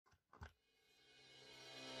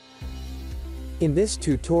In this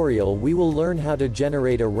tutorial we will learn how to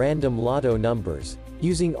generate a random Lotto numbers,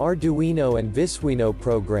 using Arduino and Visuino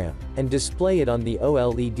program, and display it on the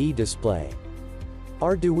OLED display.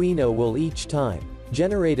 Arduino will each time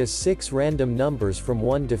generate us 6 random numbers from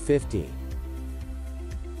 1 to 50.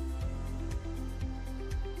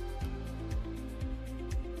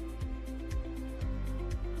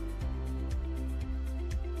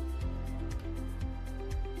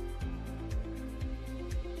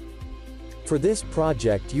 For this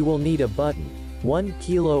project you will need a button, 1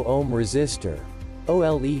 kilo ohm resistor,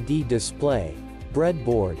 OLED display,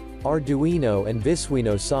 breadboard, Arduino and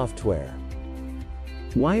Visuino software.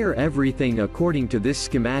 Wire everything according to this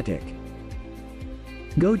schematic.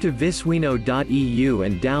 Go to visuino.eu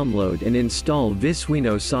and download and install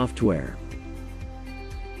Visuino software.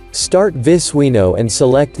 Start Visuino and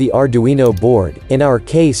select the Arduino board, in our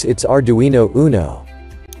case it's Arduino Uno.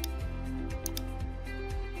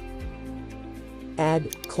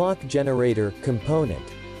 Add clock generator component.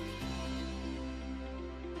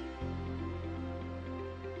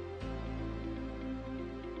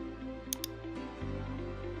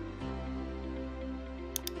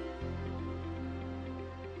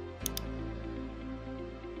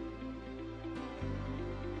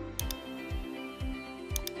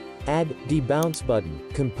 Add debounce button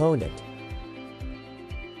component.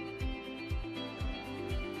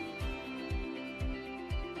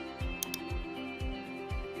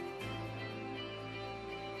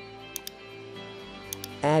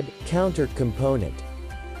 Add counter component.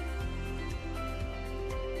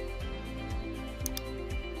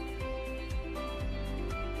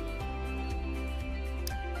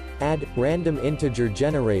 Add random integer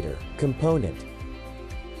generator component.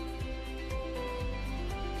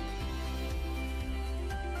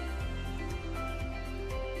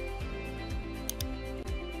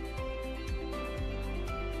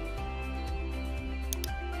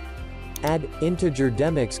 Add integer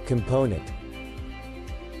demix component.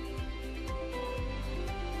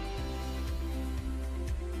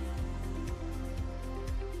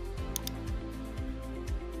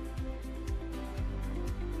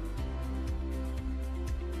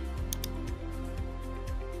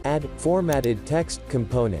 Add formatted text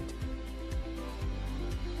component.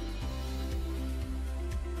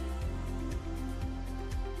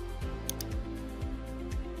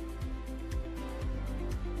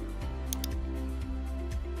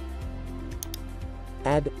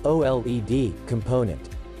 Add OLED component.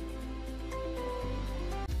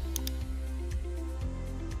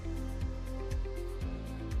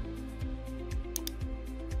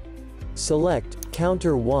 Select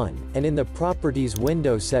counter 1, and in the properties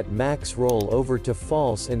window set max rollover to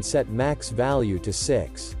false and set max value to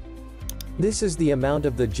 6. This is the amount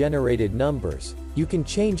of the generated numbers. You can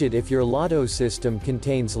change it if your Lotto system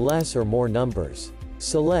contains less or more numbers.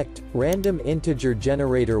 Select random integer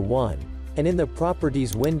generator 1, and in the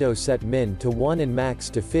properties window set min to 1 and max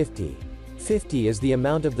to 50. 50 is the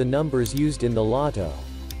amount of the numbers used in the Lotto.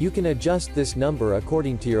 You can adjust this number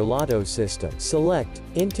according to your Lotto system. Select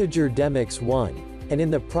integer demix 1, and in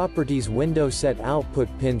the properties window set output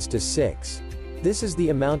pins to 6. This is the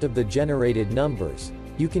amount of the generated numbers.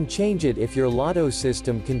 You can change it if your Lotto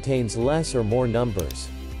system contains less or more numbers.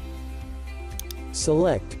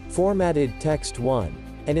 Select formatted text 1,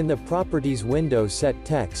 and in the properties window set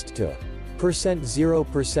text to %,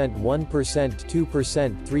 0%, 1%,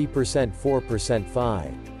 2%, 3%, 4%,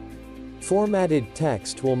 5. Formatted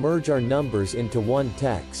text will merge our numbers into one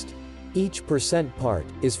text. Each % part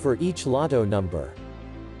is for each Lotto number.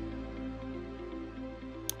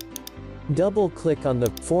 Double-click on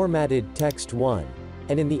the formatted text 1,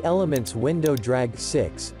 and in the elements window drag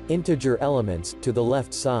 6 integer elements to the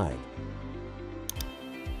left side.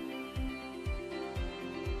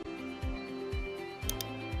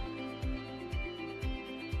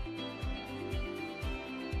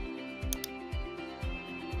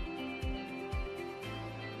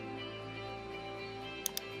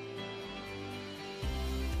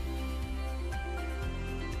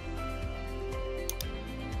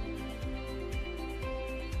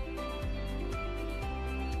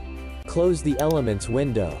 Close the Elements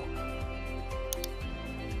window.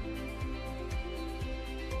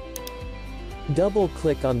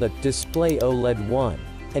 Double-click on the Display OLED 1,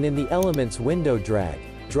 and in the Elements window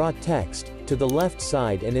draw text to the left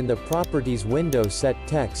side, and in the Properties window set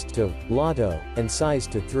text to Lotto and size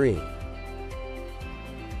to 3.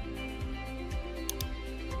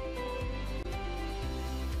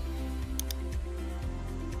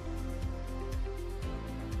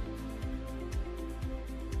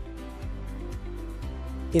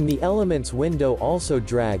 In the Elements window also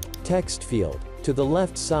drag text field to the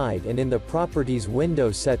left side, and in the Properties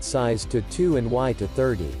window set size to 2 and Y to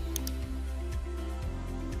 30.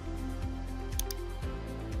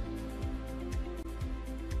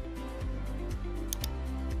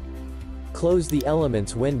 Close the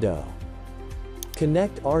Elements window.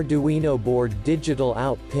 Connect Arduino board digital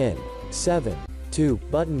out pin 7 to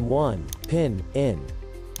button 1 pin in.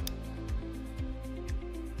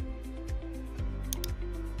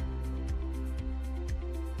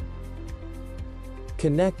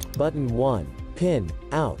 Connect button 1 pin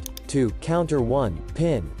out to counter 1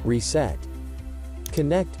 pin reset.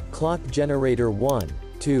 Connect clock generator 1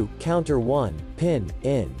 to counter 1 pin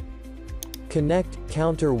in. Connect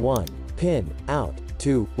counter 1 pin out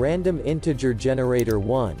to random integer generator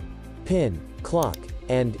 1 pin clock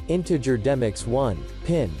and integer demix 1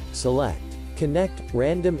 pin select. Connect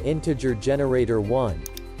random integer generator 1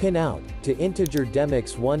 pin out to integer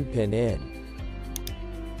demix 1 pin in.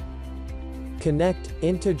 Connect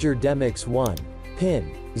integer demix 1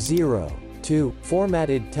 pin 0 to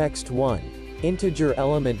formatted text 1 integer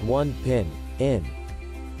element 1 pin in.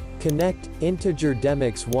 Connect integer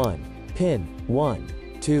demix 1 pin 1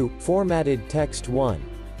 to formatted text 1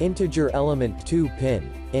 integer element 2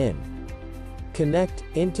 pin in. Connect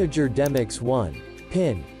integer demix 1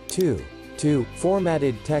 pin 2 to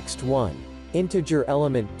formatted text 1 integer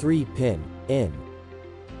element 3 pin in.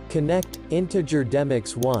 Connect integer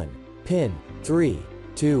demix 1 pin 3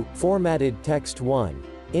 to formatted text 1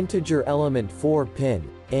 integer element 4 pin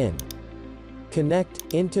in.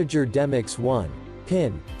 Connect integer demix 1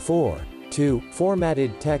 pin 4 to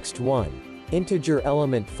formatted text 1 integer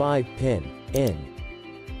element 5 pin in.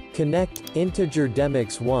 Connect integer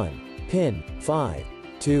demix 1 pin 5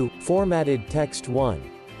 to formatted text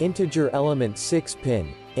 1 integer element 6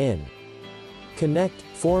 pin in. Connect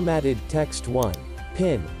formatted text 1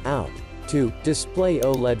 pin out to display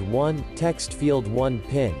OLED 1 text field 1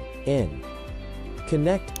 pin in.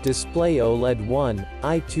 Connect display OLED 1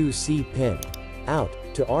 I2C pin out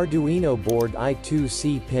to Arduino board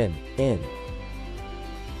I2C pin in.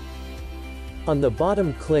 On the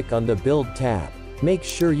bottom, click on the Build tab. Make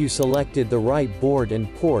sure you selected the right board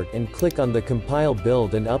and port and click on the Compile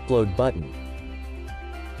Build and Upload button.